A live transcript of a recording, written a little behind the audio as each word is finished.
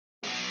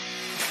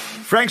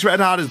Frank's Red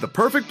Hot is the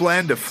perfect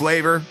blend of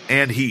flavor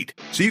and heat,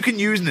 so you can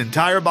use an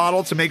entire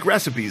bottle to make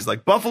recipes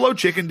like buffalo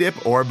chicken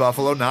dip or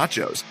buffalo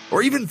nachos,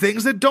 or even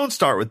things that don't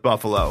start with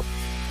buffalo.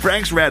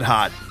 Frank's Red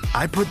Hot,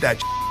 I put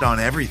that on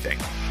everything.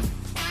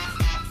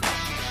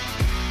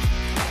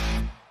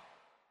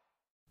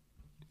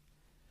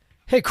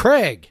 Hey,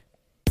 Craig.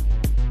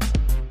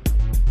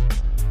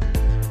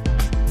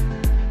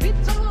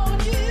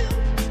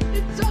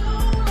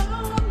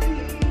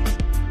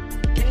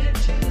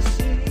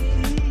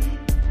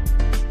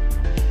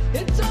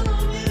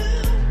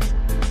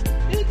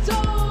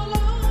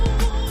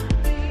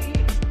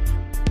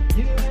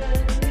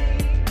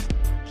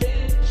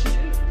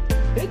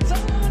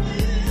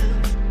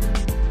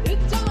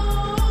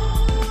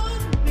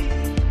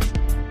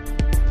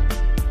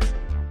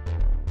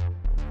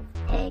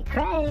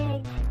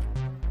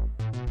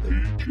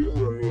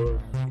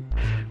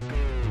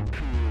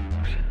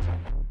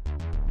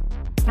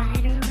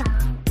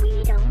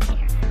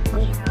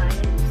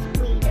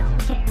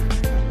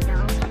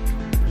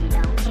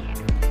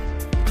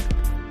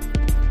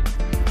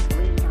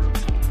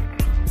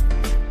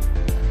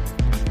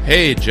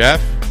 Hey,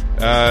 Jeff.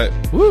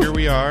 Here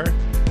we are.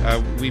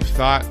 We've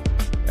thought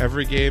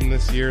every game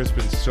this year has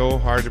been so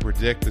hard to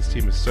predict. This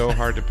team is so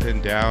hard to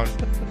pin down.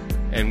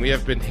 And we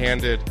have been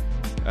handed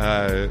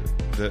the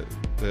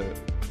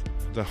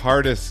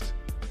hardest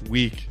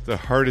week, the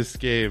hardest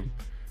game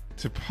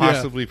to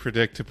possibly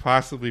predict, to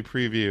possibly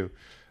preview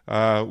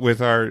with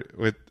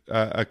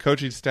a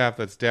coaching staff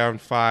that's down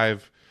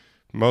 5,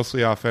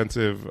 mostly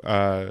offensive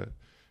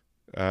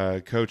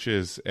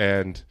coaches,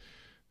 and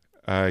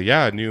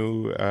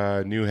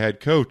new head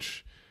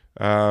coach.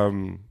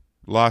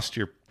 Lost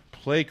your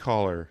play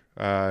caller.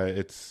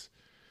 It's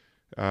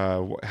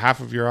half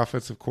of your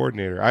offensive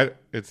coordinator. I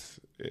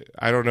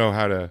don't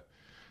know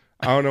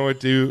what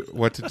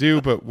to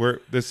do.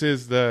 But this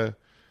is the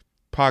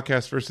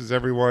Podcast versus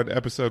Everyone,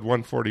 episode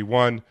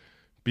 141,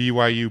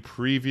 BYU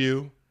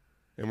preview,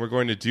 and we're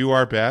going to do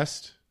our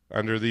best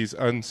under these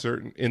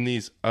uncertain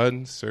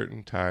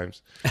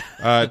times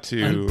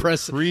to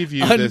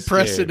preview this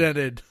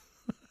game.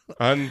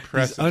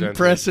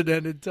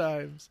 Unprecedented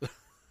times.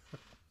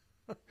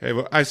 Hey,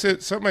 well, I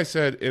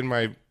said in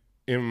I've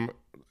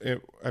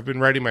been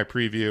writing my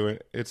preview.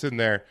 It's in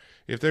there.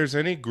 If there's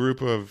any group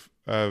of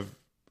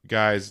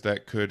guys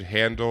that could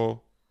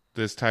handle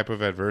this type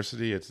of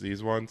adversity, it's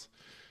these ones.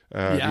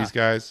 These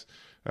guys,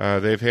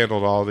 they've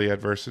handled all the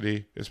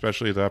adversity,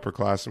 especially the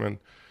upperclassmen.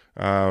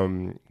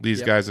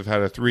 These guys have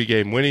had a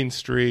 3-game winning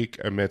streak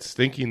amidst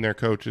thinking their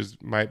coaches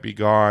might be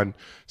gone.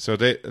 So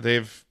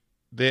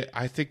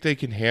I think they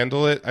can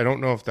handle it. I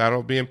don't know if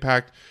that'll be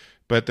impact,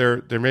 but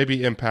there may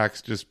be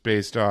impacts just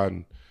based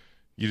on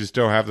you just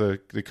don't have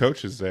the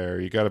coaches there.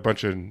 You got a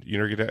bunch of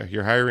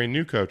you're hiring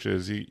new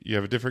coaches. You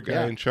have a different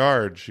guy in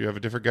charge. You have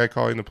a different guy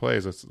calling the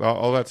plays.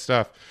 All that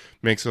stuff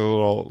makes it a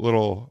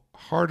little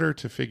harder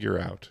to figure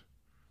out.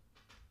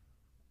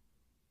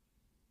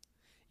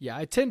 Yeah,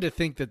 I tend to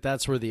think that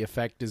that's where the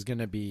effect is going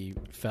to be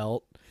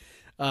felt.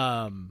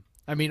 I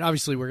mean,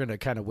 obviously, we're going to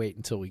kind of wait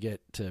until we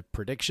get to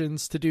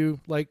predictions to do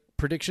like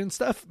prediction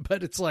stuff.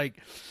 But it's like,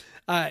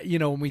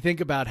 when we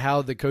think about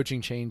how the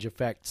coaching change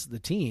affects the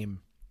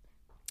team,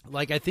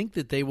 like I think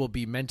that they will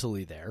be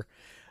mentally there.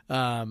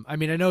 I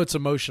mean, I know it's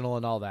emotional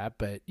and all that,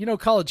 but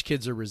college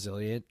kids are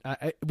resilient.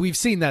 We've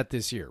seen that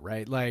this year,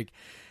 right? Like,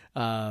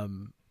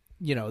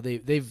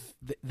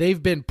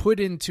 they've been put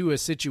into a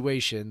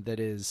situation that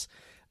is,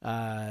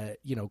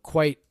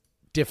 quite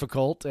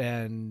difficult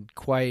and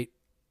quite,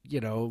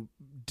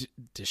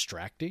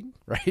 distracting,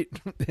 right?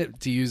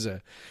 To use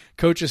a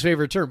coach's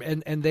favorite term.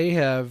 And they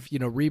have,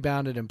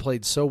 rebounded and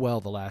played so well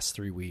the last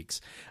 3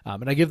 weeks.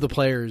 And I give the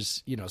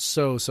players,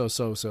 so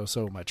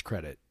much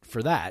credit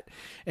for that.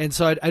 And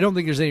so I don't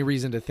think there's any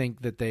reason to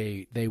think that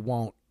they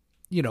won't,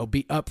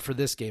 be up for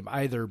this game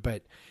either.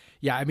 But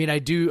yeah, I mean, I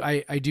do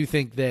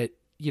think that,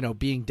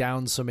 being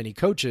down so many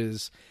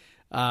coaches,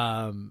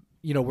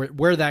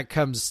 where that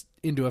comes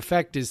into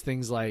effect is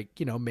things like,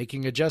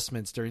 making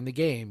adjustments during the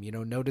game,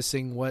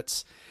 noticing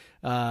what's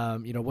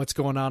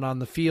going on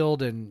the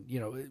field. And,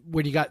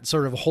 when you got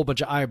sort of a whole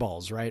bunch of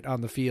eyeballs right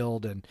on the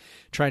field and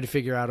trying to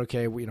figure out,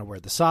 okay, where are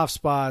the soft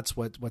spots,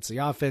 what's the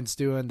offense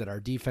doing that our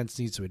defense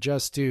needs to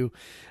adjust to.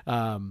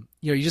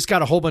 You just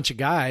got a whole bunch of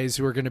guys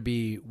who are going to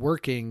be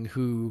working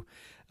who,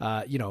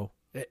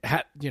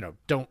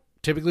 don't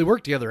typically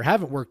work together or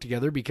haven't worked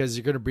together because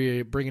you're going to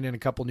be bringing in a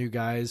couple new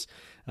guys.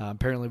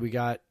 Apparently we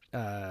got,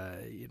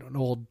 an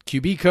old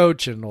QB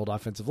coach and an old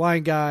offensive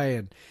line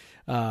guy.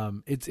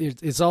 And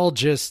it's all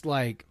just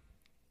like,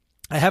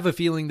 I have a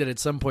feeling that at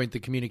some point the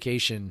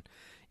communication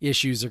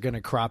issues are going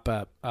to crop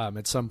up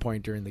at some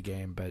point during the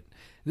game. But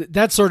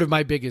that's sort of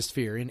my biggest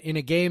fear in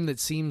a game that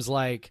seems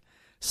like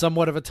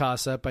somewhat of a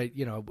toss up. I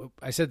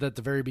said that at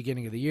the very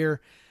beginning of the year,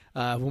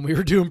 when we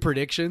were doing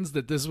predictions,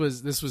 that this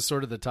was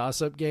sort of the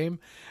toss-up game.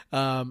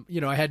 I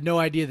had no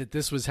idea that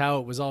this was how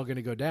it was all going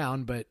to go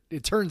down, but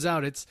it turns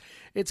out it's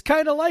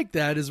kind of like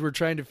that as we're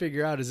trying to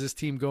figure out, is this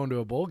team going to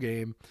a bowl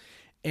game?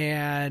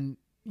 And,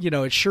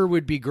 it sure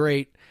would be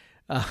great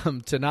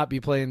to not be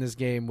playing this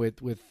game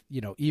with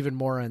even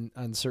more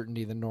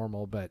uncertainty than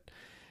normal. But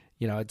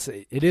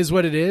it is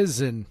what it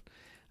is, and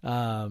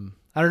I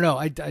don't know.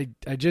 I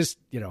just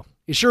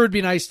it sure would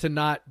be nice to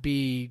not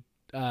be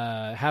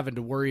having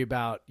to worry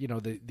about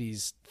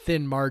these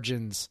thin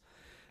margins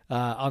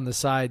on the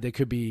side that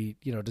could be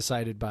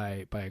decided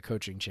by a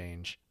coaching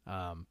change.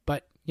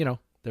 But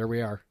there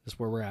we are. That's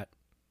where we're at.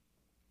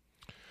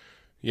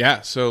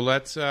 Yeah, so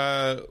let's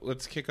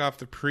kick off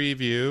the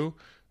preview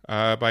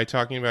by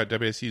talking about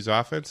WSU's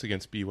offense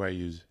against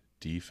BYU's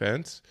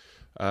defense.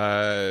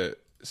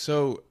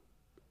 So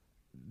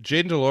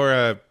Jayden de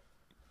Laura,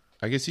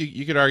 I guess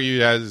you could argue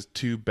has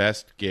two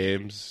best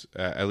games,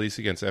 at least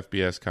against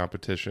FBS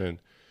competition,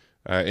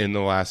 in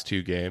the last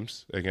two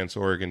games against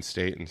Oregon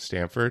State and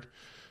Stanford.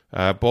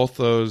 Both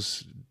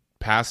those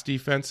pass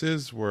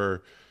defenses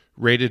were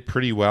rated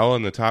pretty well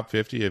in the top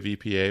 50 of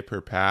EPA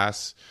per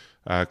pass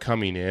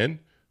coming in.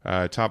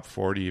 Top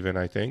 40 even,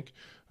 I think.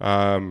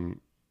 And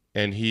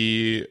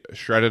he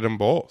shredded them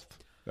both.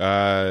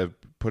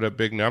 Put up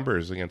big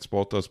numbers against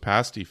both those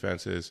pass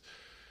defenses.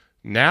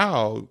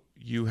 Now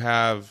you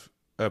have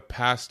a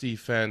pass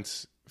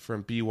defense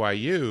from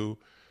BYU,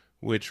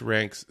 which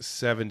ranks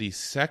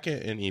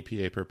 72nd in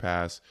EPA per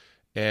pass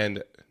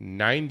and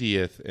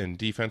 90th in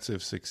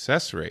defensive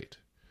success rate.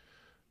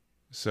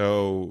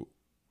 So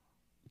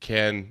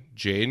can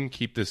Jayden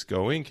keep this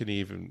going? Can he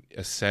even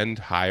ascend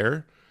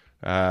higher?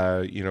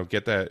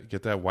 Get that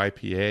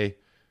YPA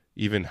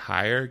even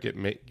higher,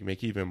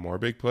 make even more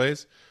big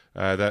plays.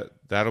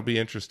 That'll be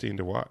interesting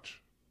to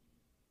watch.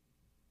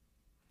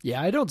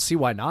 Yeah, I don't see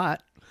why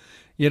not.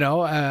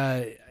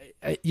 I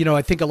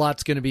think a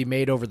lot's going to be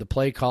made over the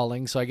play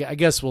calling, so I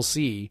guess we'll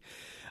see.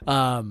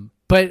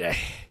 But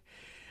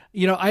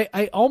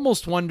I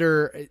almost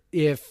wonder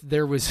if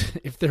there was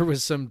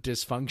some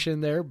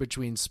dysfunction there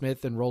between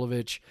Smith and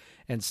Rolovich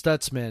and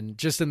Stutzman,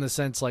 just in the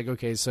sense like,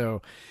 okay,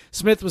 so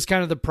Smith was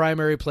kind of the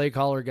primary play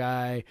caller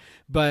guy,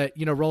 but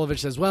Rolovich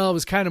says, well, it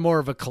was kind of more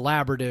of a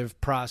collaborative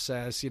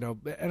process, and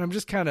I'm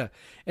just kind of,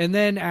 and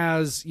then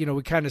as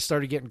we kind of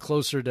started getting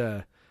closer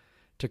to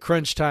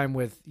crunch time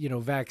with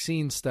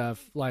vaccine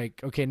stuff,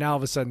 like, okay, now all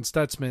of a sudden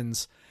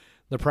Stutzman's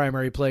the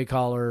primary play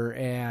caller,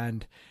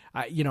 and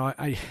I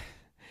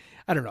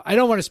don't know. I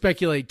don't want to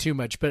speculate too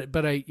much,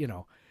 but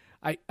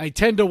I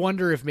tend to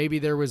wonder if maybe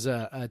there was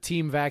a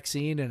team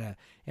vaccine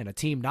and a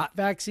team not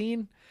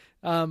vaccine,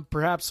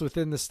 perhaps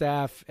within the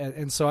staff,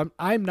 and so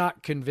I'm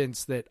not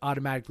convinced that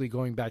automatically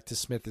going back to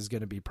Smith is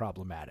going to be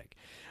problematic.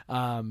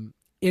 And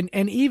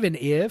even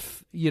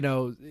if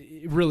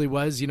it really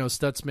was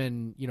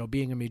Stutzman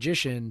being a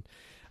magician,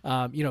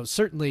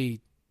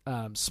 certainly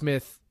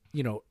Smith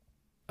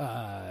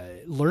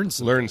learned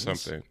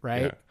something,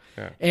 right? Yeah.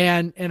 Yeah.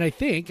 And I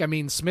think,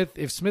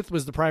 if Smith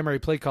was the primary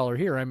play caller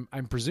here,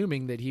 I'm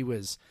presuming that he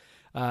was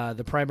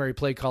the primary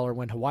play caller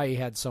when Hawaii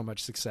had so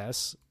much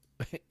success,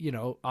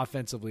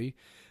 offensively,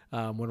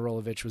 when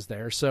Rolovich was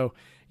there. So,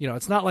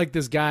 it's not like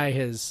this guy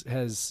has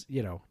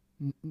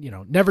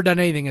never done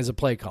anything as a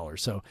play caller.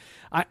 So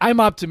I'm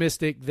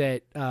optimistic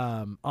that,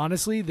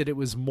 honestly, that it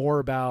was more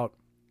about,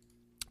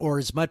 or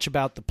as much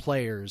about the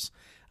players,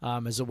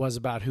 as it was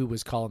about who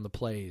was calling the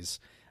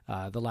plays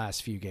the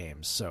last few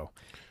games. So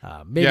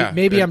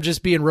maybe I'm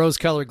just being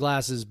rose-colored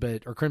glasses,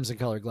 or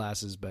crimson-colored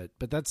glasses, but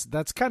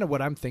that's kind of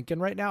what I'm thinking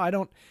right now. I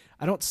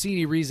don't see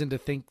any reason to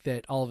think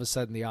that all of a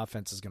sudden the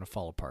offense is going to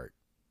fall apart.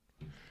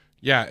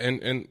 Yeah,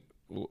 and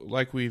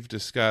like we've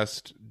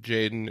discussed,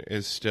 Jayden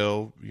is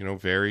still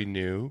very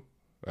new.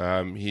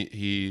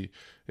 He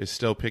is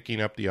still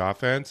picking up the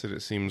offense, and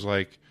it seems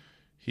like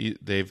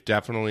they've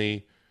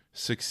definitely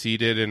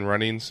succeeded in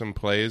running some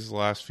plays the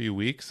last few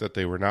weeks that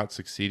they were not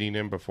succeeding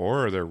in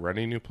before, or they're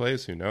running new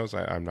plays. Who knows?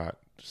 I'm not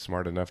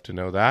smart enough to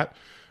know that.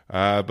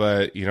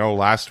 But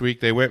last week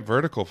they went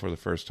vertical for the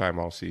first time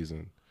all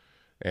season,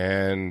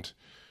 and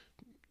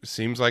it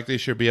seems like they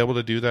should be able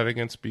to do that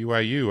against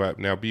BYU.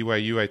 Now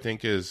BYU, I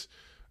think, is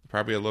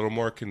probably a little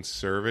more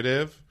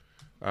conservative.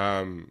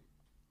 I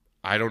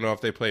don't know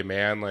if they play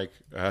man like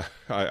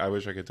I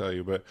wish I could tell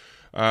you, but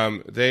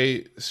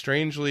they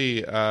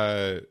strangely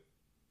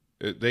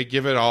they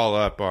give it all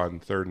up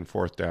on 3rd and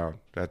 4th down.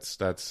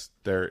 That's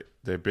their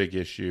big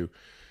issue.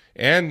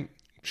 And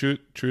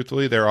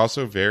truthfully, they're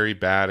also very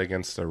bad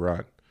against the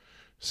run.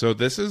 So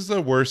this is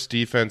the worst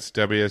defense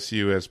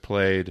WSU has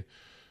played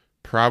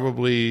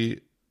probably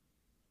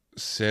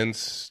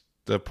since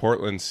the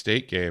Portland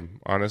State game.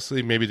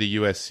 Honestly, maybe the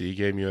USC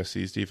game.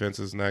 USC's defense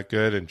isn't that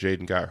good, and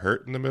Jayden got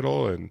hurt in the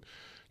middle, and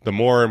the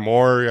more and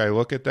more I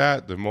look at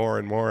that, the more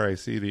and more I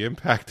see the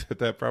impact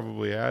that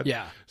probably had.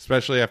 Yeah.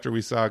 Especially after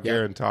we saw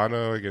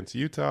Garantano against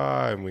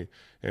Utah, and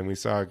we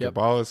saw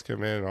Gabalis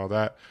come in and all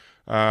that.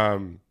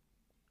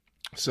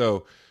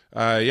 So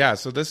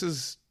this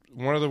is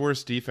one of the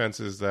worst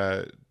defenses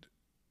that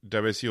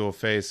WSU will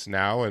face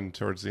now and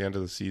towards the end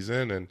of the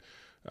season.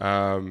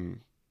 And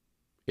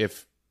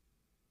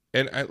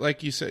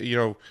like you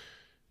said,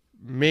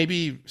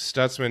 maybe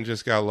Stutzman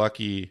just got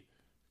lucky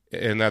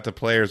in that the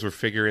players were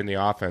figuring the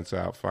offense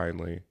out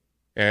finally.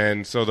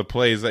 And so the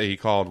plays that he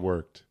called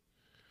worked.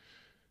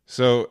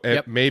 So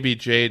maybe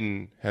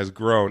Jaden has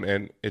grown,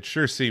 and it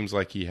sure seems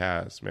like he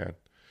has, man.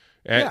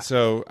 And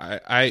so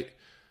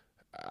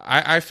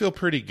I feel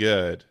pretty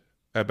good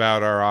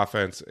about our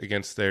offense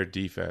against their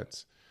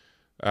defense.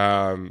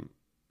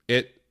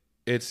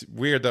 It's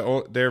weird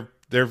that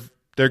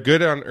they're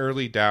good on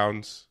early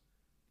downs,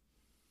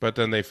 but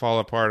then they fall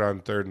apart on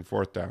third and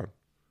fourth down.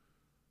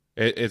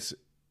 It's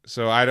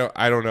so I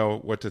don't know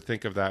what to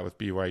think of that with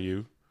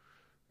BYU.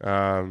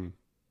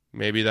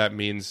 Maybe that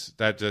means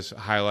that just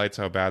highlights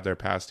how bad their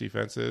pass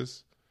defense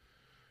is.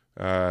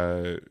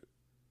 Their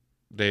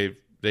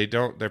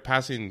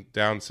passing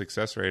down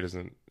success rate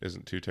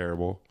isn't too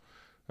terrible.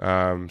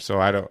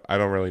 So I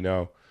don't really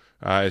know.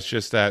 It's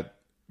just that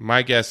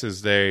my guess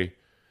is their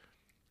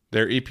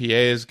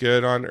EPA is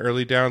good on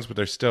early downs, but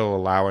they're still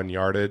allowing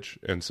yardage,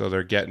 and so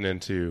they're getting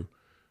into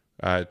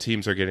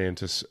teams are getting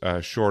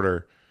into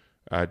shorter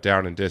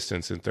down and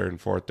distance in third and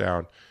fourth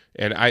down.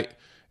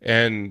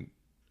 And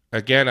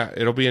again,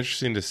 it'll be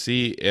interesting to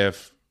see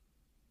if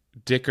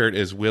Dickert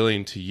is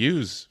willing to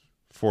use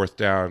fourth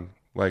down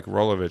like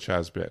Rolovich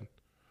has been.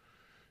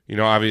 You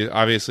know,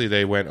 obviously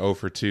they went 0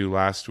 for 2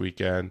 last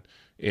weekend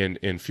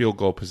in field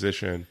goal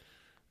position,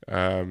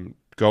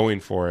 going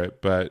for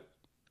it. But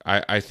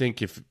I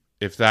think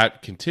if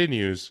that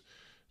continues,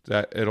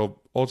 that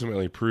it'll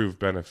ultimately prove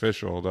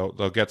beneficial.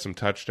 They'll get some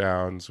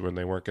touchdowns when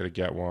they weren't going to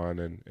get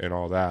one and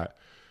all that.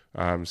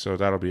 So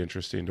that'll be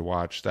interesting to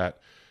watch. That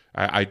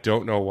I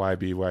don't know why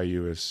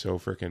BYU is so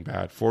freaking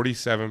bad.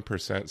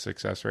 47%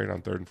 success rate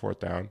on third and fourth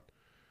down.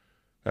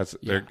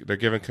 They're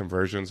giving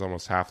conversions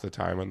almost half the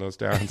time on those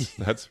downs.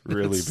 That's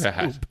really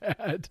bad. So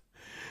bad.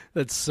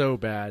 That's so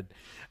bad.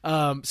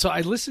 So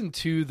I listened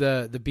to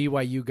the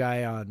BYU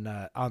guy on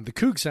the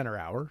Coug Center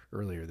Hour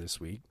earlier this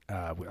week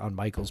on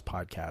Michael's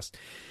podcast,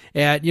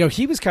 and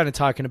he was kind of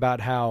talking about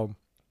how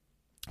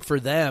for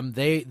them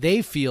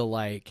they feel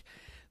like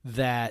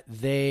that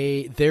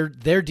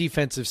their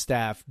defensive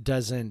staff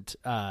doesn't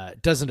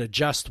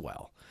adjust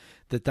well.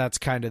 That's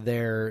kind of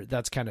their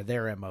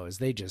MO is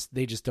they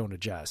just don't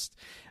adjust.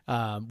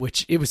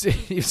 Which it was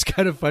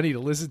kind of funny to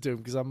listen to him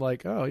because I'm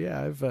like, oh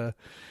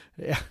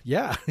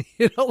yeah,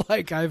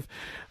 like I've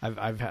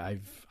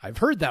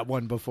heard that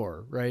one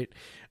before, right?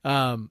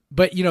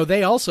 But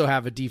they also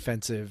have a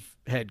defensive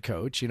head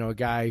coach, a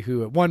guy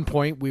who at one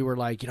point we were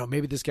like,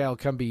 maybe this guy will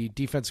come be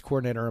defensive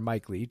coordinator of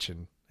Mike Leach,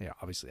 and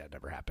obviously that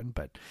never happened.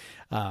 But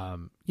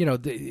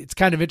it's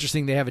kind of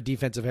interesting they have a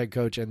defensive head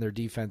coach and their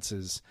defense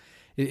is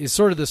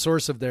sort of the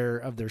source of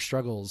their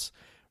struggles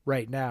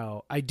right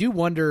now. I do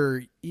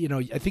wonder,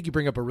 I think you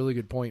bring up a really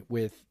good point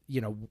with,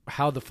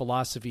 how the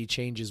philosophy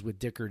changes with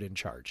Dickert in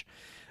charge.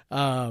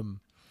 I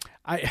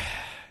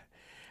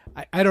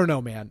don't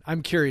know, man.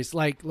 I'm curious.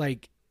 Like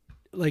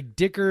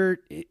Dickert,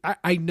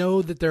 I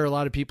know that there are a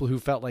lot of people who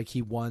felt like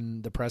he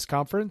won the press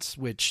conference,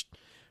 which,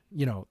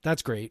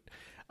 that's great.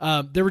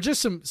 There were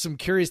just some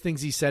curious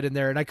things he said in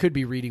there, and I could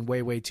be reading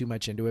way too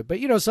much into it. But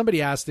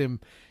somebody asked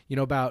him,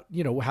 about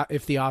how,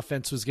 if the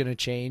offense was going to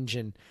change,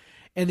 and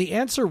the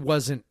answer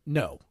wasn't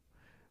no.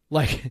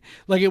 Like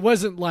it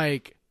wasn't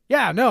like,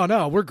 yeah,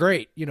 no, we're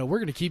great. We're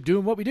going to keep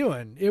doing what we're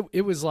doing.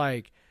 It was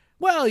like,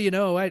 well,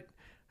 I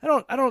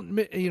don't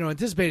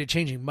anticipate it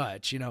changing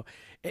much.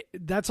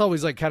 That's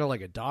always like kind of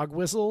like a dog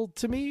whistle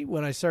to me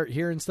when I start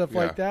hearing stuff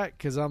like that,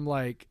 because I'm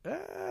like,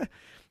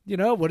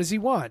 what does he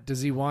want?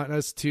 Does he want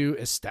us to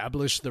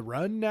establish the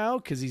run now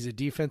because he's a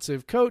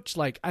defensive coach?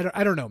 Like,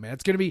 I don't know, man.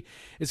 It's gonna be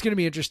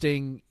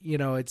interesting.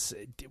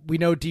 We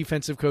know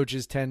defensive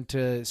coaches tend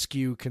to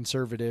skew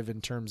conservative in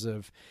terms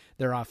of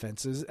their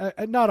offenses.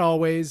 Not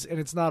always, and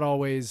it's not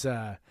always.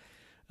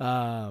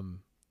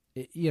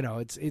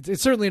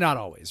 It's certainly not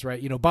always,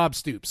 right? Bob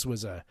Stoops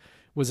was a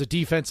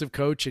defensive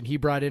coach, and he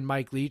brought in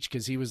Mike Leach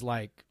because he was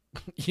like,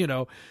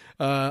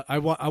 I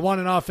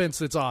want an offense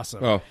that's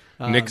awesome. Well,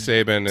 Nick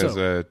Saban is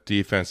a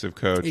defensive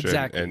coach,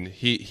 exactly. and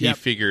he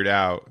figured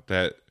out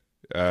that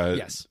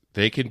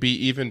they can be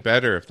even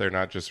better if they're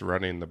not just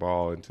running the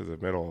ball into the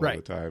middle all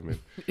the time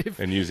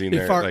and using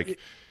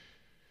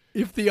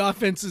if the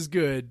offense is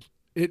good,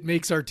 it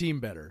makes our team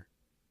better.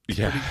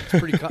 It's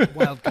pretty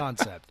wild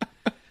concept.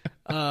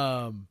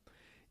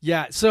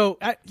 Yeah. So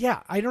I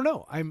don't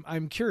know.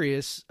 I'm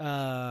curious.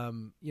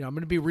 I'm going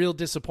to be real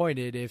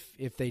disappointed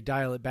if they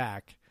dial it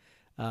back.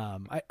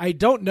 I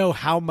don't know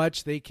how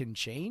much they can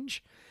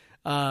change.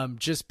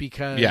 Just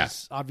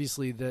because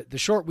obviously the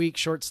short week,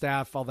 short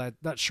staff, all that,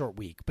 not short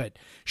week, but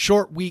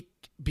short week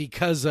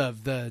because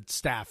of the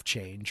staff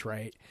change.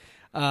 Right.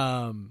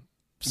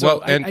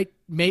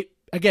 Maybe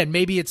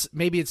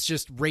it's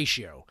just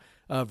ratio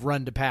of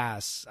run to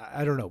pass.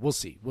 I don't know. We'll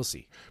see.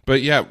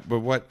 But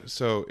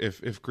so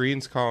if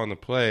Green's calling the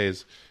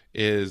plays,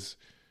 is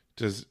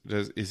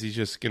he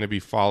just going to be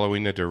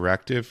following a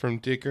directive from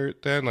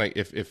Dickert then? Like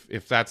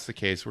if that's the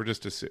case, we're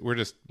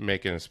just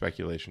making a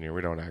speculation here.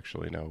 We don't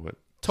actually know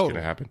what's going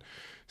to happen.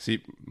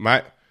 See,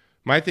 my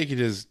thinking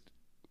is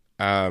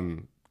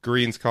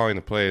Green's calling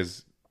the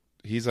plays.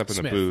 He's up in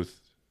the booth.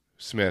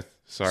 Smith.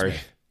 Sorry.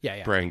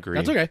 Yeah. Brian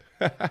Green. That's okay.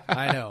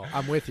 I know.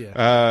 I'm with you.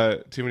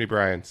 Too many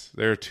Brians.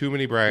 There are too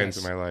many Brians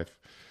in my life.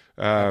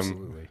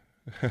 Absolutely.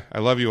 I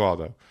love you all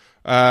though.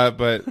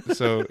 But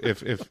so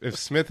if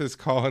Smith is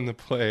calling the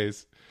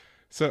plays,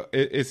 so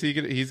is he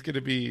gonna? He's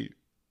gonna be,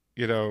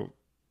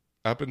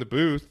 up in the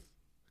booth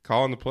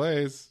calling the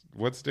plays.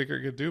 What's Dicker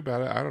gonna do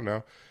about it? I don't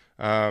know.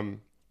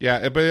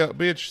 Yeah, but it'll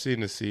be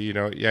interesting to see.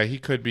 Yeah, he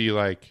could be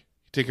like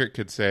Dicker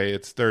could say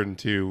it's 3rd and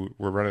 2,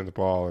 we're running the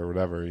ball or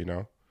whatever.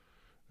 Yep.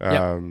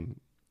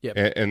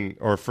 And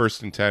or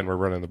 1st and 10, we're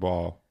running the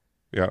ball.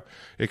 Yeah,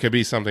 it could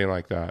be something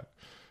like that.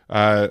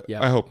 I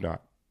hope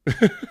not.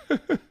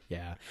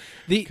 Yeah.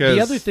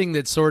 The other thing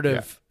that sort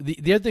of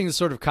the other thing that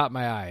sort of caught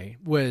my eye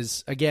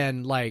was,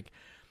 again, like,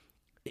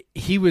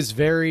 he was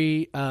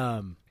very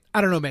I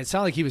don't know, man. It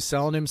sounded like he was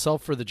selling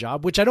himself for the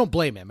job, which I don't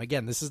blame him.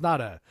 Again, this is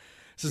not a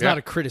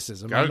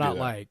criticism. Gotta I'm not do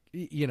that. like,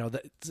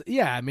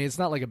 I mean, it's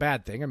not like a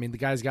bad thing. I mean, the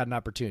guy's got an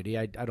opportunity.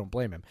 I don't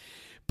blame him.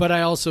 But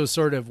I also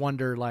sort of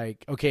wonder,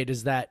 like, okay,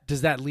 does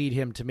that lead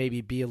him to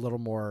maybe be a little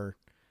more,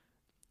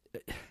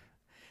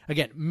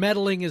 again,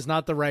 meddling is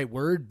not the right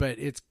word, but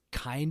it's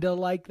kind of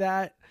like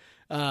that,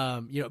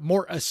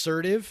 more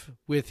assertive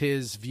with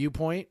his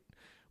viewpoint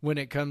when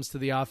it comes to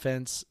the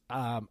offense.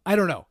 I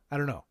don't know.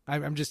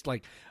 I'm just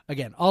like,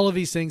 again, all of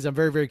these things, I'm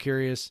very, very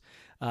curious.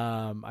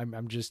 I'm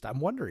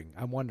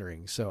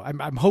wondering. So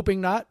I'm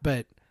hoping not,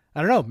 but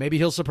I don't know. Maybe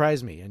he'll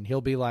surprise me and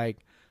he'll be like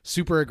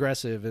super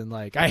aggressive and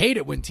like, I hate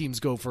it when teams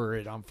go for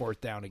it on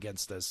 4th down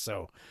against us.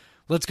 So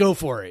let's go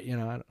for it.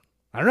 I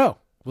don't know.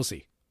 We'll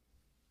see.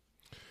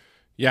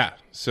 Yeah.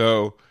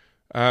 So,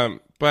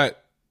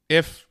 but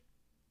if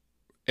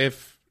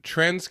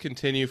trends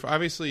continue,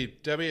 obviously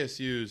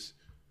WSU's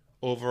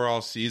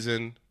overall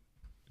season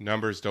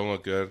numbers don't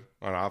look good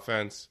on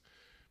offense,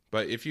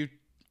 but if you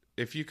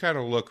kind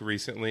of look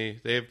recently,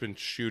 they've been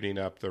shooting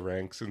up the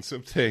ranks in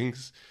some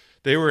things.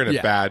 They were in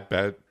a bad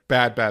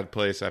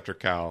place after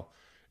Cal,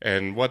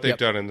 and what they've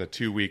done in the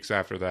 2 weeks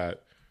after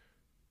that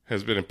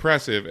has been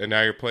impressive. And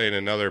now you're playing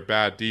another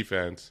bad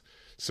defense,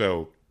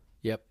 so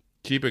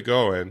keep it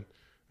going.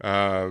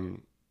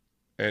 And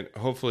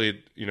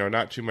hopefully,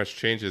 not too much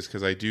changes,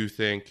 because I do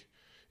think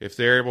if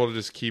they're able to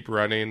just keep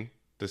running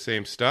the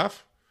same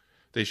stuff,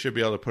 they should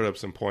be able to put up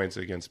some points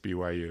against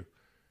BYU.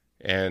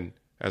 And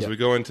as we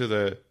go into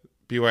the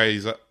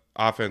BYU's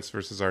offense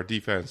versus our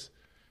defense,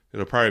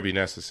 it'll probably be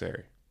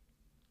necessary.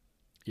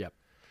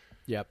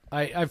 Yep.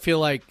 I feel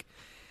like,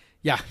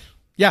 I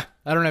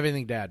don't have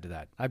anything to add to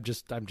that. I'm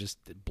just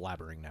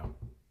blabbering now.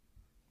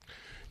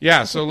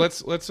 Yeah. So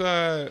let's look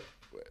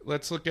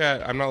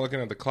at. I'm not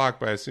looking at the clock,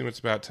 but I assume it's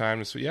about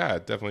time. So yeah,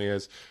 it definitely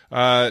is.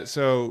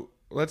 So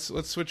let's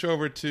switch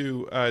over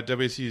to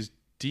WSU's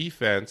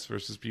defense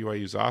versus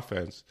BYU's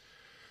offense.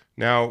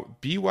 Now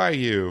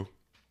BYU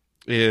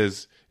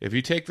is, if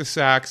you take the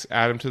sacks,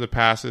 add them to the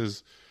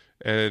passes,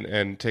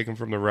 and take them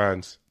from the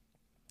runs,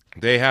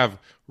 they have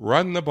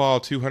run the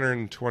ball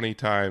 220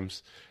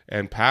 times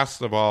and passed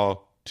the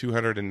ball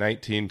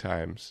 219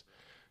 times.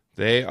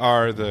 They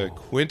are the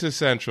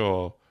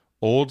quintessential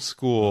old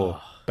school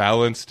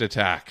balanced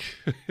attack.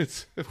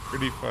 It's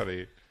pretty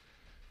funny.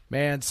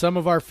 Man, some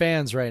of our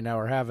fans right now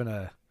are having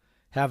a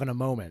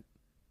moment,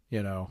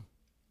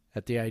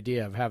 at the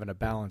idea of having a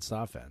balanced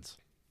offense.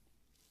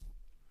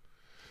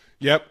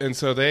 Yep, and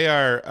so they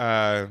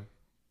are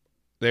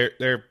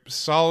they're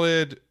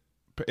solid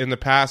in the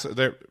pass.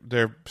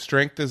 Their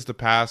strength is the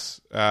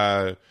pass,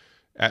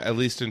 at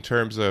least in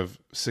terms of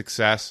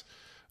success.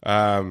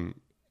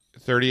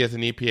 30th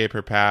in EPA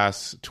per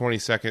pass,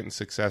 22nd in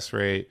success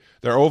rate.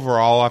 Their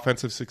overall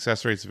offensive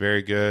success rate is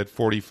very good,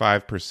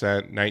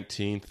 45%,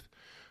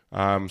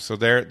 19th. So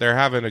they're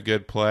having a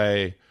good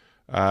play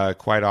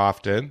quite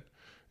often.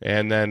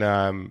 And then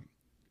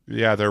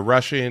they're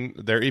rushing.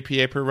 Their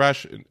EPA per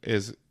rush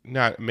is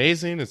not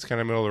amazing. It's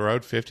kind of middle of the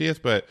road,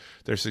 50th, but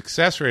their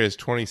success rate is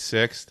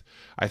 26th.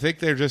 I think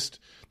they're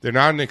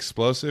not an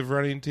explosive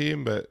running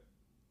team, but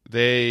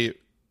they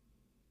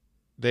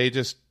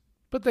just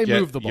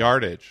move the ball.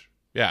 Yardage.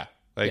 Yeah.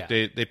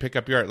 They pick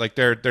up yard. Like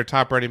their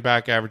top running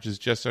back averages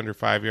just under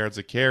 5 yards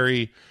a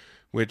carry,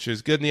 which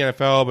is good in the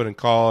NFL, but in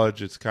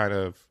college it's kind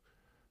of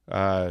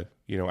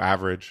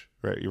average,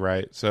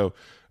 right? So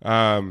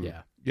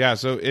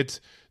so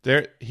it's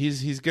there.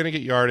 He's going to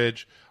get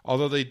yardage,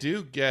 although they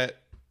do get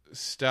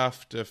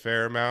stuffed a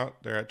fair amount.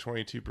 They're at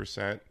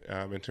 22%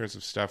 in terms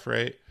of stuff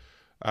rate.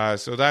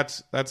 So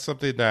that's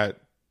something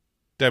that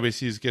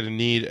WSU is going to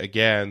need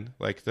again,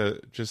 like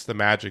the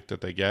magic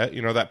that they get.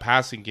 That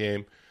passing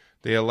game,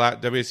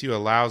 WSU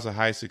allows a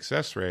high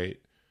success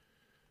rate,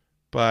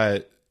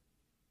 but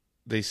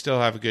they still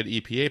have a good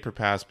EPA per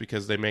pass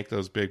because they make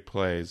those big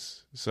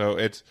plays. So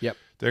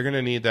they're going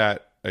to need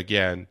that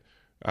again,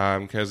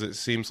 because it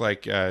seems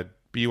like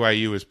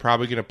BYU is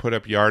probably going to put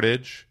up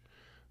yardage,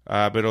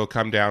 but it'll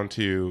come down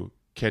to,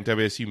 can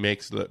WSU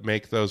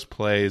make those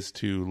plays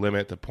to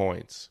limit the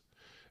points?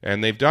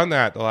 And they've done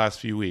that the last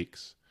few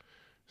weeks.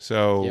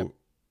 So,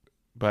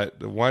 but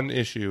the one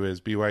issue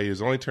is BYU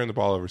has only turned the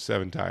ball over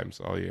 7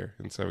 times all year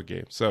in 7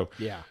 games. So,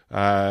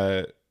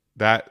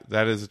 that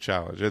is a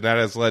challenge, and that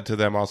has led to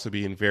them also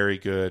being very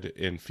good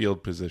in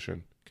field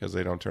position because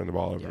they don't turn the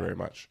ball over very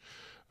much.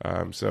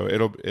 So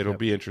it'll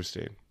be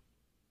interesting.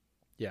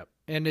 Yep.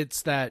 And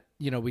it's that,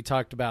 we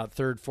talked about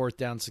third, fourth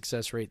down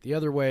success rate the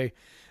other way.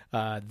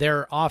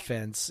 Their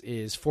offense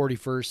is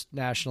 41st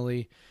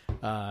nationally,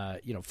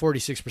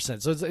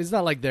 46%. So it's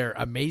not like they're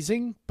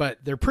amazing,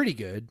 but they're pretty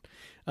good.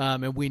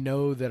 And we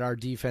know that our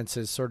defense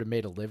has sort of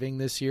made a living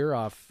this year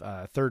off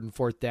third and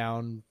fourth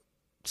down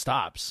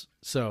stops.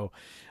 So,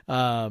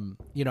 I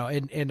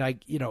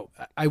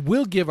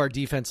will give our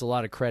defense a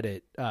lot of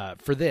credit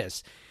for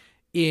this.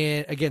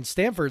 Against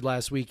Stanford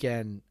last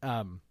weekend,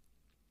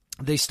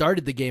 they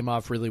started the game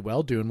off really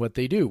well doing what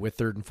they do with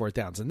third and fourth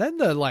downs. And then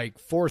the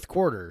fourth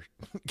quarter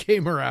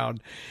came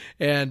around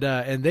and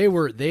they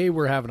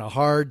were having a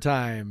hard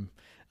time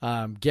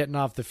getting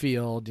off the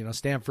field.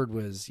 Stanford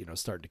was,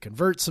 starting to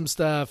convert some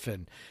stuff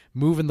and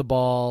moving the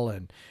ball.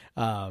 And,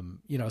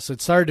 so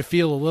it started to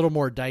feel a little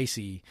more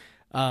dicey.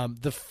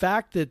 The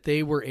fact that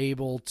they were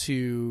able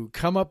to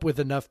come up with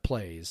enough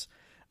plays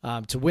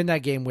to win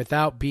that game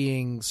without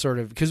being sort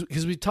of,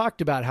 because we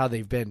talked about how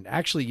they've been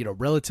actually,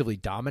 relatively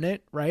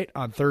dominant, right,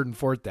 on third and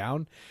fourth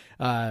down,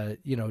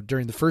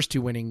 during the first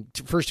two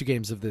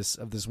games of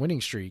this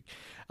winning streak.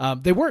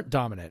 They weren't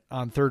dominant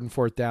on third and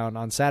fourth down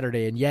on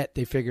Saturday, and yet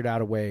they figured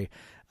out a way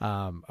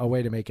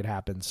to make it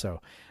happen.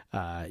 So,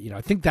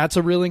 I think that's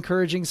a real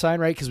encouraging sign,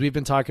 right? Because we've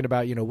been talking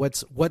about,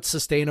 what's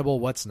sustainable,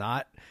 what's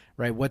not,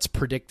 right? What's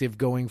predictive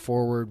going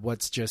forward,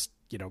 what's just,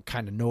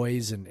 kind of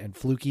noise and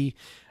fluky.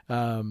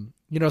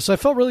 So I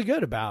felt really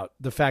good about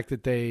the fact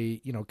that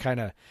they, kind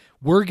of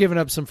were giving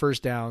up some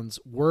first downs.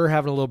 We're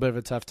having a little bit of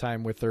a tough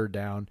time with third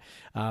down.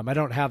 I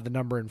don't have the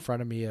number in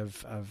front of me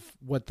of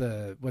what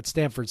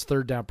Stanford's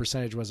third down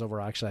percentage was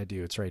overall. Actually, I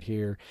do. It's right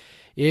here.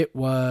 It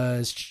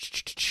was,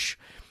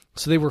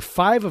 so they were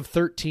 5 of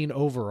 13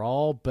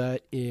 overall,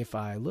 but if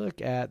I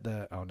look at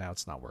now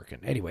it's not working.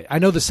 Anyway, I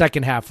know the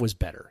second half was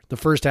better. The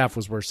first half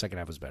was worse. Second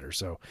half was better.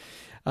 So,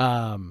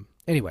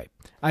 anyway,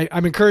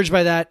 I'm encouraged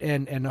by that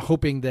and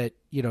hoping that,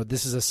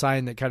 this is a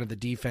sign that kind of the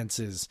defense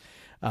is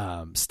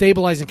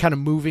stabilizing, kind of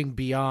moving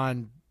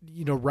beyond,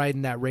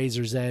 riding that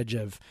razor's edge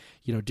of,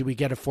 do we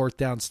get a fourth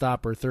down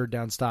stop or third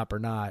down stop or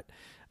not?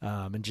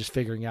 And just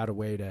figuring out a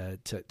way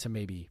to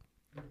maybe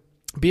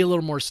be a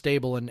little more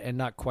stable and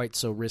not quite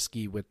so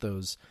risky with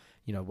those,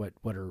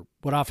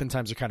 what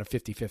oftentimes are kind of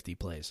 50-50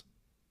 plays.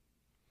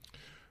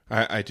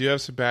 I do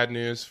have some bad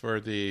news for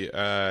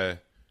the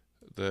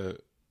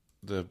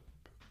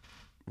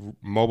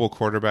mobile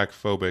quarterback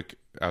phobic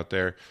out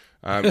there.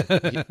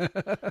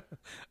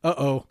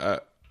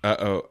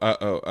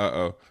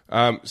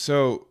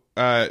 So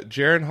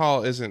Jaren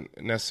Hall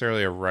isn't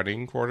necessarily a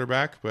running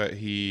quarterback, but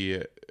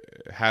he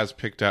has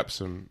picked up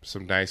some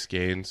nice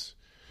gains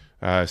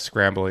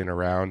scrambling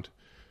around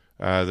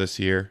this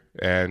year.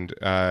 And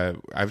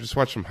I've just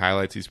watched some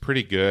highlights. He's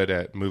pretty good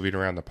at moving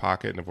around the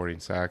pocket and avoiding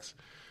sacks.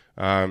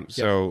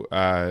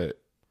 So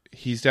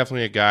he's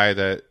definitely a guy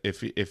that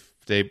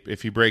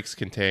if he breaks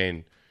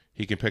contain,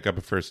 he can pick up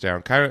a first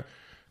down. Kind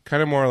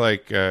of more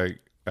like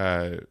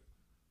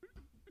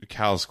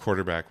Cal's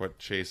quarterback,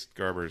 Chase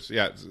Garbers.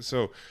 Yeah.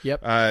 So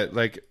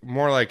like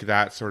more like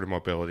that sort of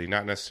mobility,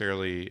 not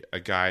necessarily a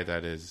guy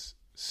that is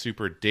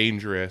super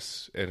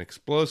dangerous and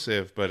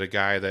explosive, but a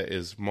guy that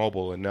is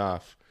mobile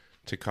enough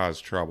to cause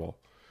trouble.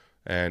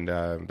 And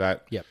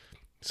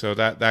so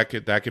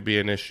that could be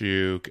an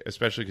issue,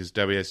 especially because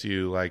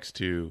WSU likes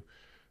to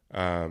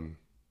go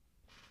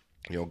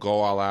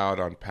all out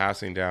on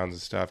passing downs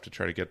and stuff to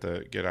try to get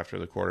after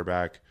the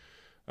quarterback.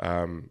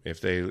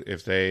 If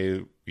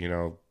they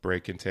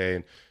break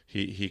contain,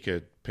 he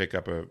could pick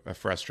up a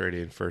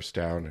frustrating first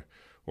down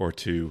or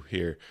two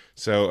here.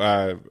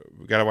 So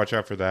we got to watch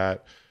out for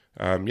that.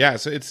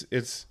 So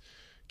it's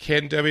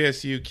can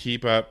WSU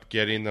keep up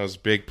getting those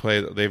big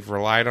plays? They've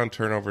relied on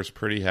turnovers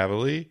pretty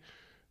heavily,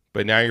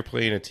 but now you're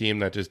playing a team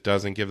that just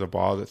doesn't give the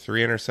ball. The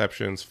 3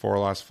 interceptions, 4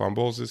 lost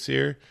fumbles this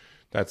year.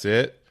 That's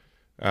it.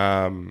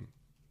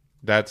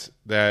 That's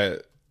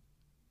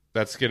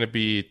going to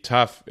be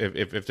tough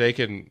if they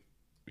can,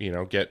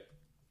 get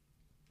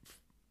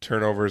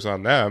turnovers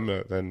on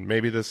them. Then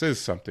maybe this is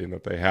something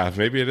that they have.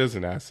 Maybe it is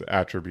an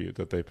attribute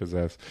that they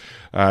possess.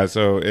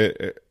 So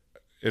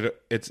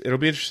it'll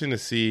be interesting to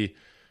see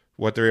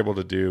what they're able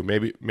to do.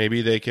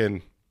 Maybe they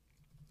can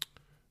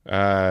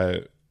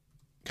kind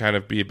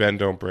of be bend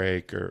don't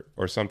break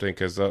or something,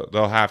 because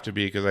they'll have to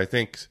be, because I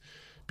think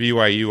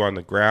BYU on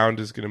the ground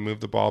is going to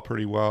move the ball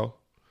pretty well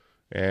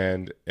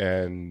and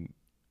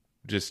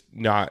just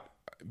not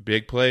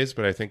big plays,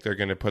 but I think they're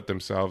going to put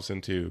themselves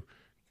into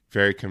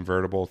very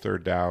convertible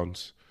third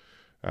downs,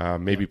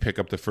 maybe pick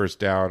up the first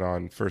down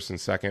on first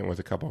and second with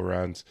a couple of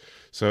runs.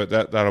 So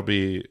that'll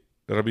be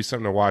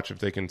something to watch if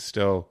they can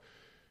still.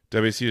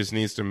 WSU just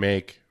needs to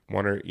make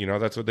one or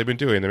that's what they've been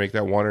doing. They make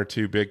that 1 or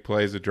 2 big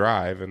plays a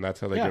drive, and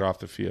that's how they get off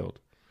the field.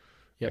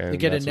 Yeah, they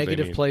get a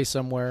negative play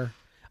somewhere.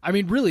 I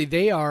mean, really,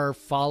 they are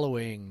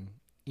following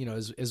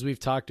as we've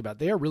talked about,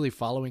 they are really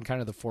following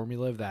kind of the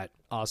formula of that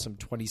awesome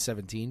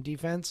 2017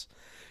 defense.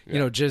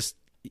 Yeah.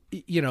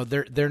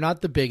 They're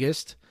not the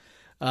biggest.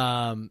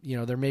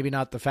 They're maybe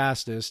not the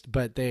fastest,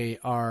 but they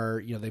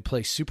are, they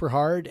play super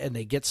hard and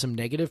they get some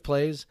negative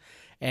plays,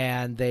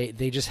 and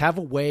they just have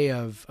a way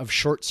of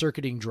short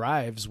circuiting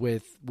drives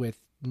with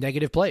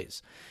negative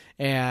plays.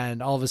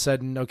 And all of a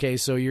sudden, okay,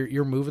 so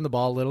you're moving the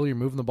ball a little, you're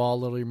moving the ball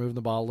a little, you're moving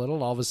the ball a little,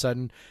 and all of a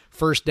sudden,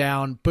 first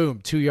down, boom,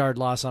 2-yard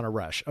loss on a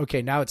rush.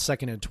 Okay, now it's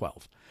 2nd and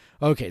 12.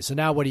 Okay, so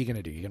now what are you going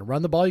to do? You're going to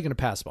run the ball, you're going to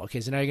pass the ball.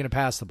 Okay, so now you're going to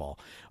pass the ball.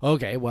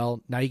 Okay,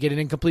 well, now you get an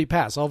incomplete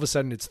pass. All of a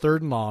sudden, it's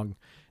 3rd and long.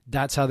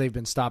 That's how they've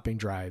been stopping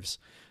drives.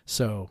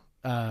 So,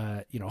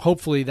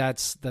 hopefully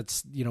that's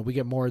we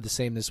get more of the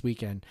same this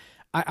weekend.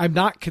 I'm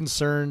not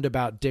concerned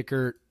about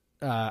Dickert.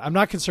 I'm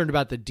not concerned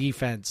about the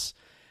defense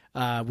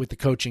with the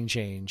coaching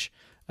change.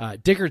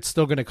 Dickert's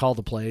still going to call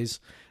the plays,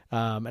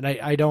 and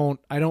I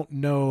don't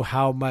know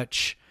how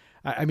much.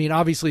 I mean,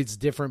 obviously it's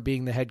different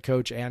being the head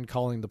coach and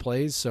calling the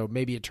plays, so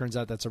maybe it turns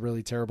out that's a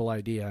really terrible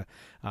idea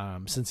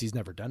since he's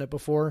never done it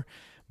before.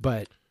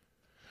 But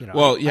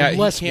I'm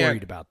less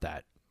worried about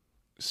that.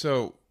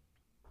 So,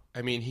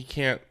 I mean, he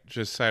can't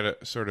just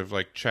sort of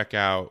like check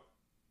out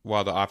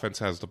while the offense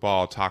has the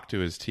ball, talk to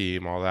his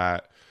team, all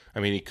that.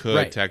 I mean, he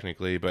could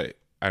technically, but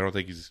I don't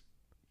think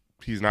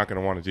he's not going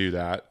to want to do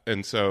that.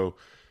 And so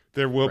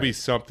there will be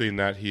something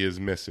that he is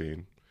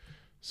missing.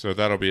 So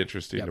that'll be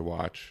interesting to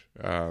watch.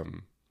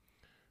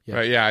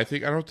 But yeah, I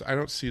think I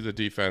don't see the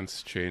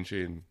defense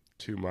changing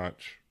too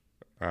much.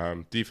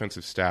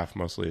 Defensive staff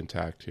mostly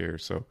intact here.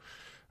 So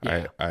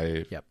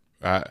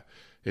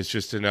it's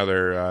just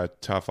another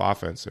tough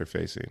offense they're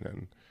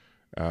facing.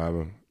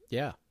 And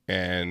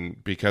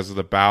and because of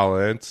the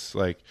balance,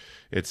 like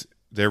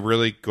they're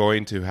really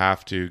going to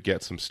have to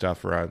get some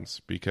stuff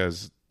runs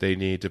because they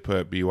need to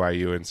put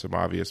BYU in some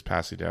obvious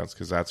passing downs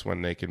because that's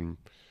when they can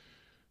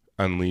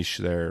unleash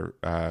their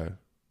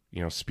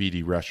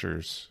speedy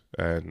rushers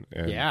and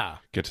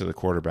get to the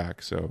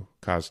quarterback. So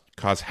cause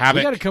havoc.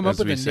 We got to come up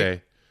with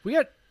we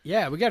got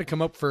to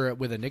come up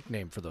with a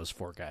nickname for those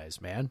 4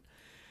 guys, man.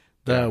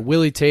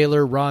 Willie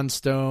Taylor, Ron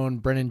Stone,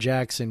 Brennan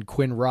Jackson,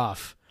 Quinn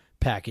Roth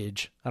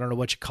package. I don't know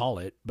what you call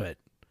it, but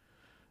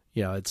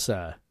it's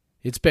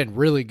been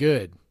really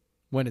good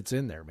when it's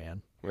in there,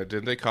 man. What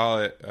didn't they call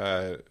it?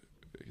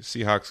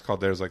 Seahawks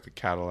called theirs like the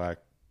Cadillac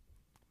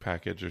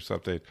package or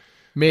something.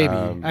 Maybe.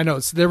 I know.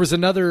 So there was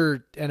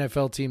another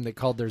NFL team that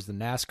called theirs the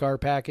NASCAR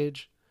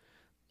package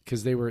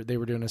because they were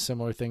doing a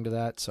similar thing to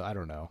that. So I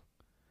don't know.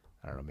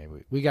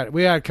 Maybe we got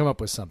to come up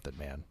with something,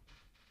 man.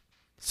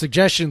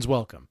 Suggestions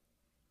welcome.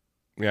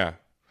 Yeah.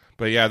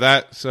 But yeah,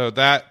 that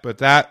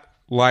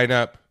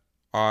lineup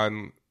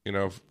on,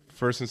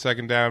 1st and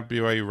 2nd down,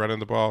 BYU running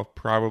the ball,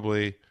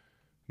 probably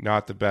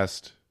not the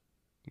best,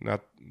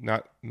 not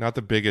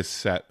the biggest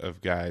set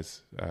of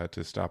guys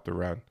to stop the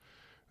run.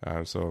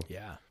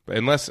 But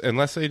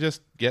unless they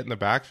just get in the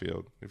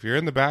backfield. If you're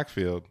in the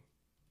backfield,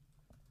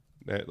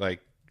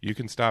 you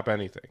can stop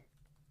anything.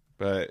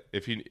 But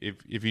if you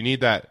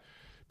need that,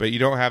 but you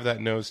don't have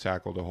that nose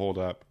tackle to hold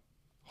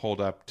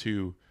up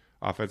 2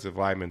 offensive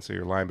linemen, so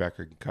your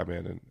linebacker can come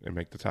in and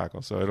make the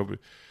tackle. So it'll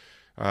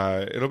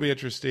be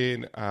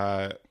interesting.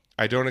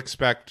 I don't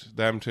expect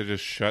them to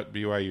just shut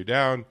BYU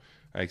down.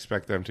 I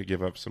expect them to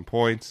give up some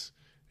points.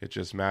 It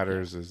just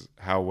matters is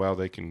how well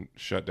they can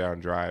shut down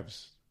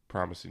drives,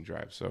 promising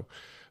drives. So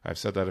I've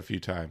said that a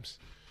few times.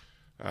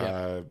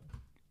 I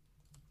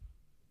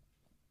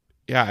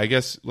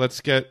guess let's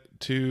get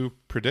to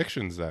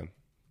predictions then.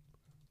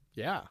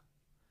 Yeah.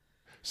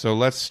 So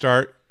let's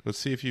start. Let's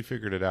see if you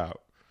figured it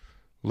out.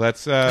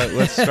 Let's start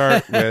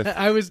with.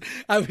 I was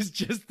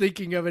just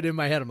thinking of it in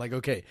my head. I'm like,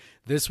 okay,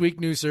 this week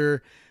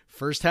Nooser,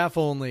 first half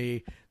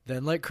only.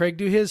 Then let Craig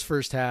do his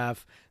first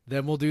half.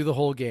 Then we'll do the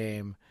whole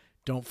game.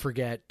 Don't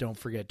forget.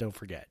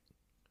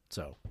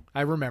 So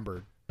I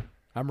remembered.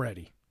 I'm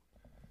ready.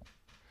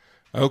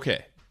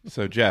 Okay,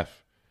 so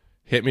Jeff,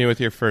 hit me with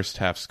your first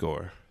half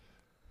score.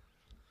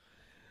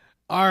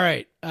 All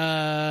right,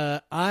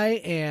 I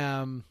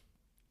am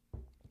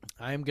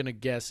gonna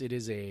guess it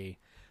is a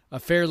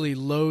fairly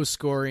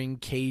low-scoring,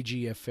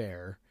 cagey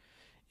affair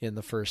in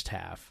the first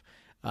half.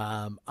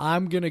 I'm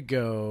going to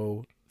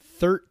go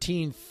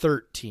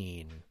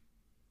 13-13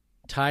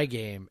 tie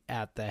game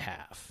at the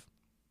half.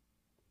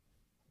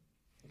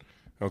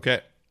 Okay.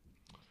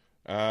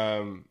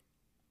 I'm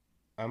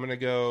going to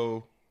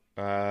go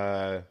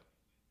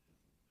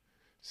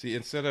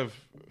instead of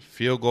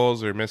field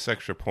goals or missed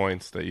extra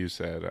points that you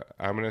said,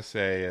 I'm going to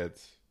say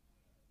it's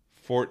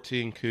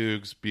 14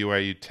 Cougs,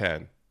 BYU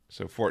 10.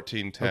 So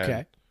 14-10.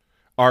 Okay.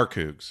 Our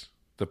Cougs,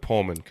 the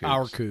Pullman Cougs.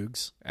 Our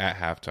Cougs. At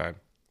halftime.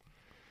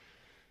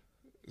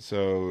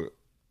 So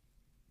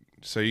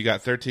you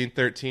got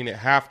 13-13 at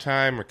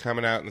halftime. We're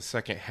coming out in the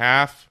second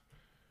half.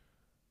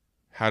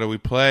 How do we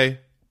play?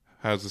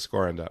 How does the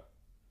score end up?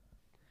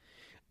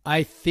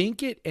 I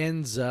think it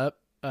ends up,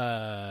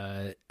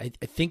 I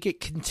think it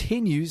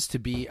continues to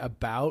be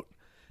about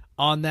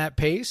on that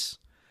pace.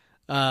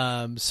 So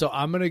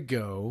I'm going to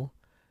go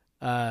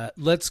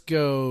Let's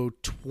go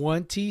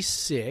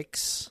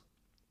 26-20.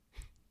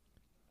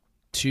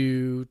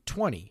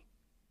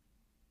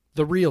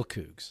 The real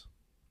Cougs.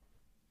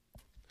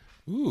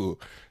 Ooh.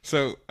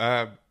 So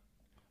I'm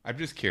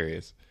just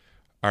curious.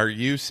 Are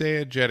you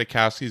saying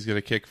Janikowski's going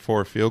to kick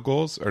 4 field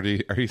goals? Or are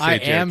you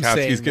saying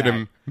Janikowski's going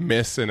to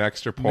miss an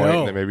extra point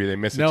and then maybe they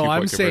miss a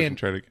 2-point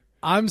conversion?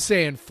 I'm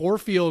saying 4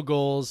 field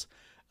goals,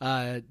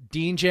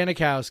 Dean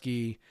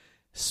Janikowski,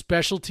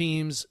 special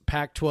teams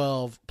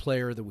Pac-12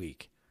 player of the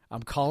week.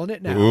 I'm calling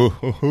it now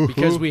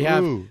because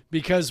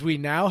we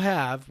now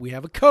have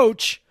a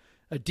coach,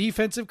 a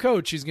defensive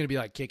coach who's going to be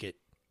like, kick it,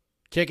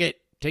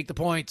 take the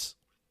points.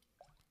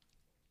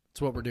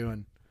 That's what we're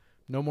doing.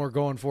 No more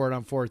going for it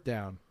on 4th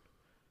down.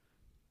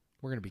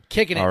 We're going to be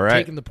kicking it,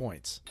 taking the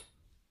points.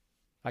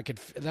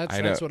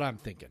 That's what I'm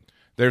thinking.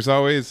 There's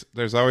always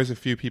a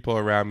few people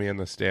around me in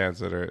the stands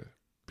that are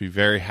be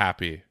very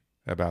happy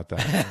about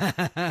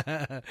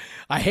that.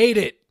 I hate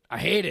it,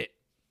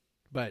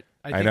 but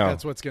I think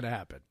that's what's going to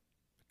happen.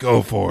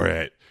 Go for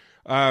it.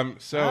 I had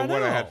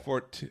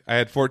 14-10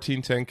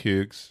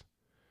 Cougs.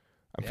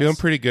 I'm feeling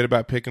pretty good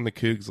about picking the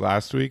Cougs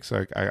last week,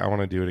 so I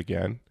want to do it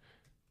again.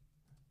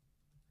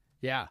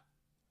 Yeah.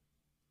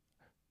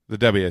 The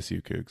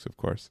WSU Cougs, of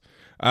course.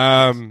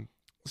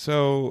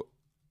 So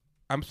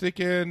I'm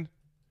thinking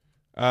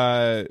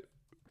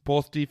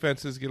both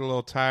defenses get a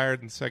little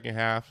tired in the second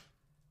half.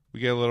 We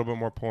get a little bit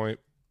more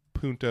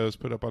puntos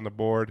put up on the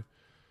board.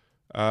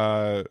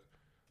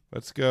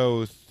 Let's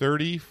go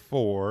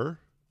 34-31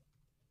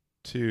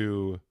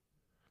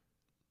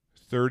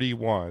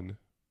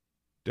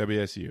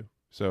 WSU.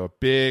 So a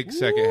big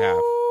second half.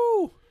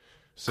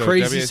 So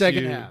crazy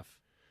second half.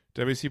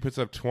 WSU puts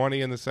up 20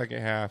 in the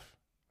second half.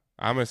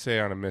 I'm gonna say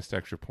on a missed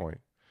extra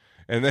point,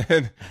 and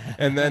then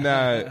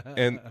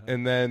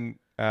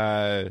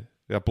a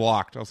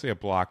blocked. I'll say a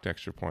blocked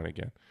extra point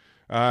again,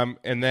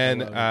 and then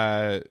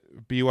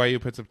BYU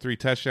puts up 3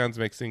 touchdowns,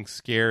 makes things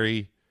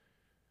scary,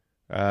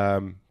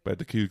 but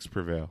the Cougs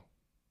prevail,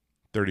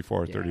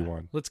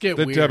 34-31. Let's get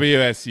the weird.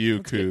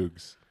 WSU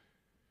Cougs.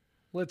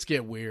 Let's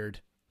get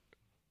weird.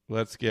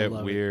 Let's get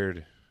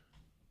weird.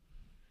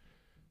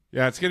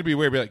 Yeah, it's gonna be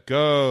weird. Be like,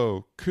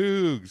 go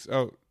Cougs.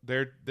 Oh,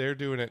 they're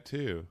doing it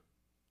too.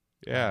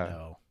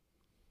 Yeah,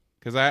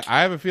 because I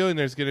have a feeling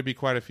there's going to be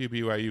quite a few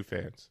BYU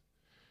fans.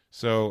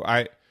 So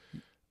I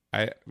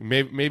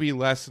maybe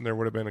less than there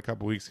would have been a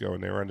couple weeks ago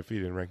when they were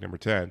undefeated and ranked number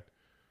 10.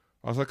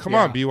 I was like, come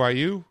on,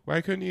 BYU, why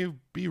couldn't you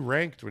be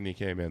ranked when you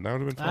came in? That would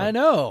have been fun. I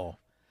know.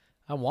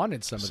 I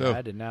wanted some of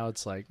that, and now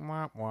it's like,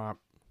 womp womp.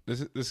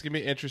 This is going to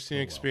be an interesting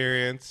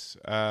experience.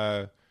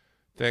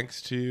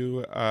 Thanks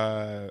to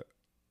our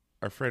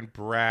friend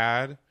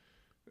Brad.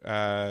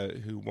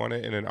 Who won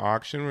it in an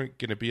auction. We're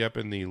going to be up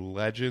in the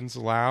Legends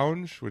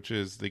Lounge, which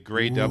is the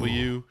Gray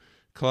W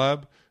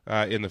Club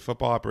in the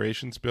football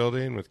operations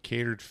building with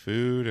catered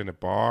food and a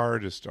bar,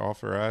 just all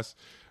for us.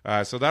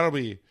 So that'll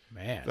be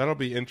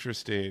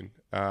interesting,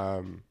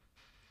 an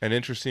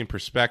interesting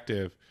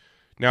perspective.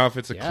 Now, if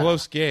it's a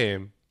close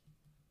game,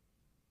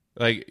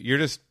 like you're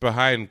just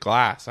behind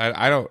glass.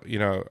 I don't,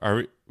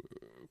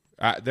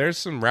 there's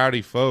some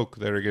rowdy folk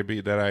that are going to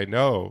be that I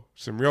know,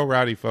 some real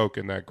rowdy folk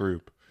in that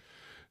group.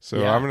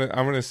 So I'm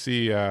gonna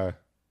see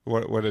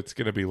what it's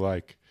gonna be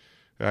like.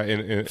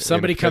 If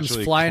somebody comes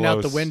flying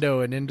out the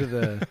window and into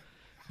the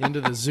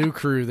zoo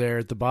crew there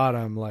at the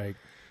bottom, like.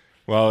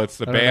 Well, it's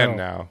the band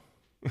now.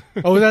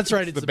 Oh, that's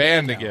right. It's the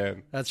band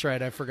again. That's right.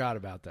 I forgot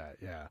about that.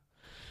 Yeah.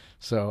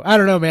 So I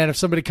don't know, man. If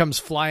somebody comes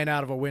flying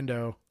out of a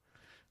window,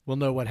 we'll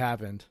know what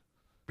happened.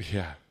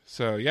 Yeah.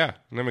 So and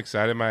I'm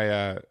excited.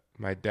 My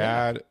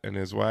dad and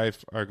his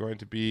wife are going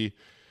to be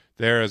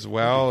there as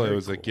well. It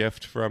was a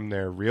gift from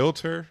their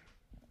realtor.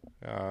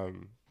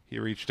 He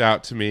reached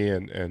out to me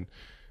and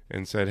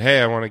said,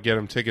 hey, I want to get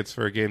him tickets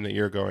for a game that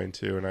you're going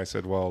to. And I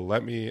said, well,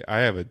 I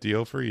have a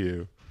deal for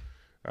you.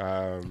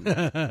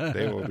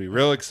 They will be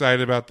real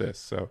excited about this.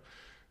 So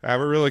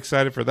we're real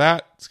excited for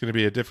that. It's going to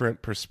be a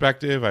different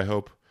perspective. I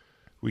hope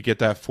we get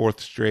that 4th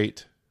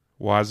straight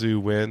Wazoo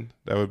win.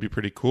 That would be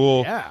pretty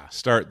cool. Yeah.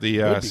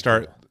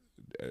 Cool.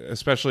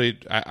 Especially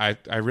I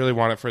really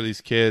want it for these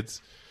kids,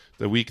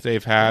 the week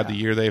they've had, the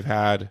year they've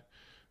had,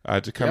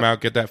 to come out,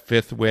 get that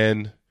 5th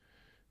win.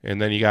 And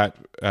then you got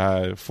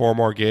 4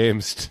 more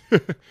games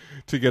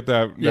to get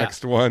that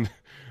next one.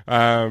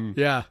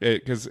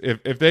 Because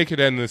if they could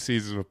end the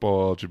season with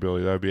bowl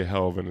eligibility, that would be a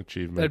hell of an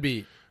achievement. That'd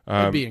be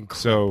incredible.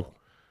 So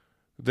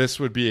this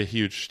would be a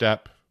huge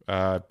step.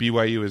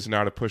 BYU is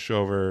not a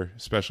pushover,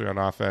 especially on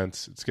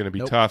offense. It's going to be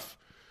tough.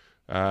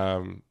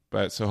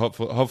 But so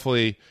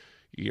hopefully,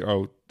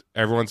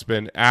 everyone's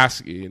been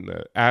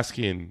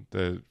asking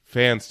the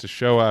fans to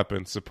show up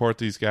and support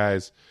these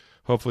guys.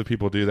 Hopefully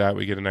people do that.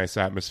 We get a nice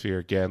atmosphere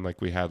again like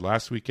we had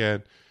last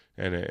weekend,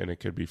 and it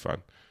could be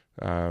fun.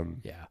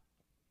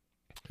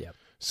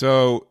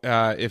 So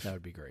if that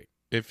would be great.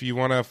 If you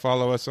want to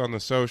follow us on the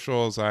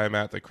socials, I'm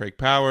at the Craig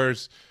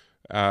Powers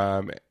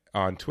on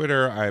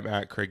Twitter. I'm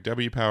at Craig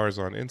W. Powers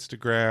on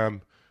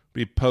Instagram.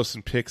 Be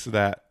posting pics of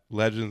that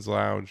Legends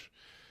Lounge.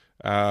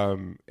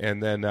 And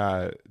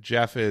then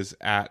Jeff is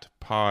at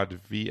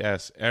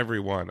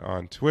PodVSEveryone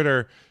on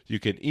Twitter. You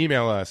can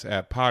email us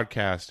at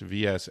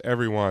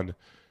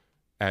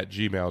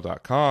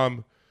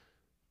podcastvseveryone@gmail.com.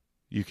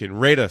 You can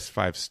rate us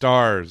 5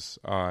 stars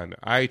on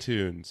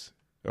iTunes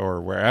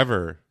or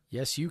wherever.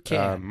 Yes, you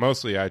can.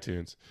 Mostly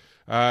iTunes.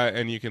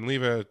 And you can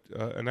leave a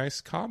nice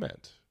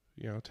comment.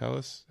 Tell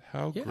us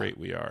how great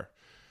we are.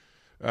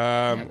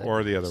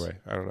 Or the other way.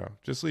 I don't know.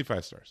 Just leave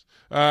 5 stars.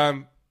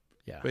 But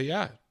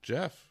yeah,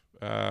 Jeff.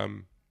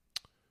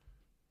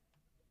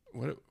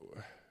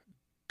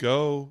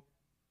 Go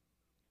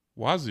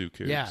Wazoo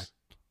Cougs. Yeah.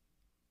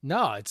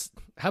 No,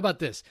 how about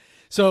this?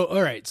 So,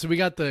 all right. So we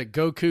got the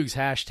Go Cougs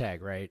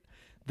hashtag, right?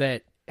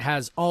 That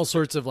has all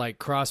sorts of like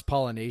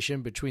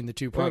cross-pollination between the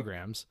two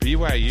programs.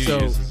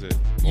 BYU uses it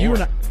more. You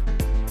and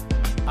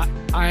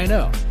I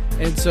know.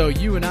 And so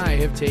you and I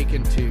have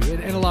taken to,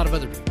 and a lot of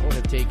other people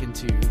have taken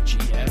to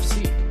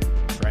GFC,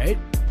 right?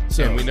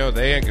 So and we know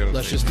they ain't going to.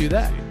 Let's just do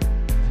that.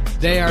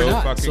 They are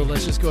not. So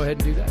let's just go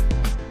ahead and do that.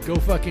 Go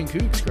fucking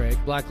Cougs, Craig.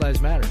 Black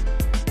Lives Matter.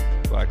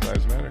 Black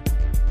Lives Matter.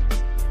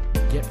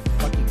 Get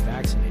fucking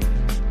vaccinated,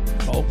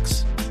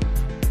 folks.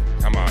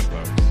 Come on,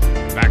 folks.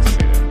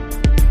 Vaccinated.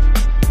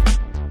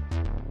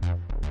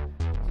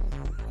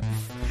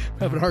 I'm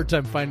having a hard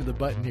time finding the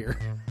button here.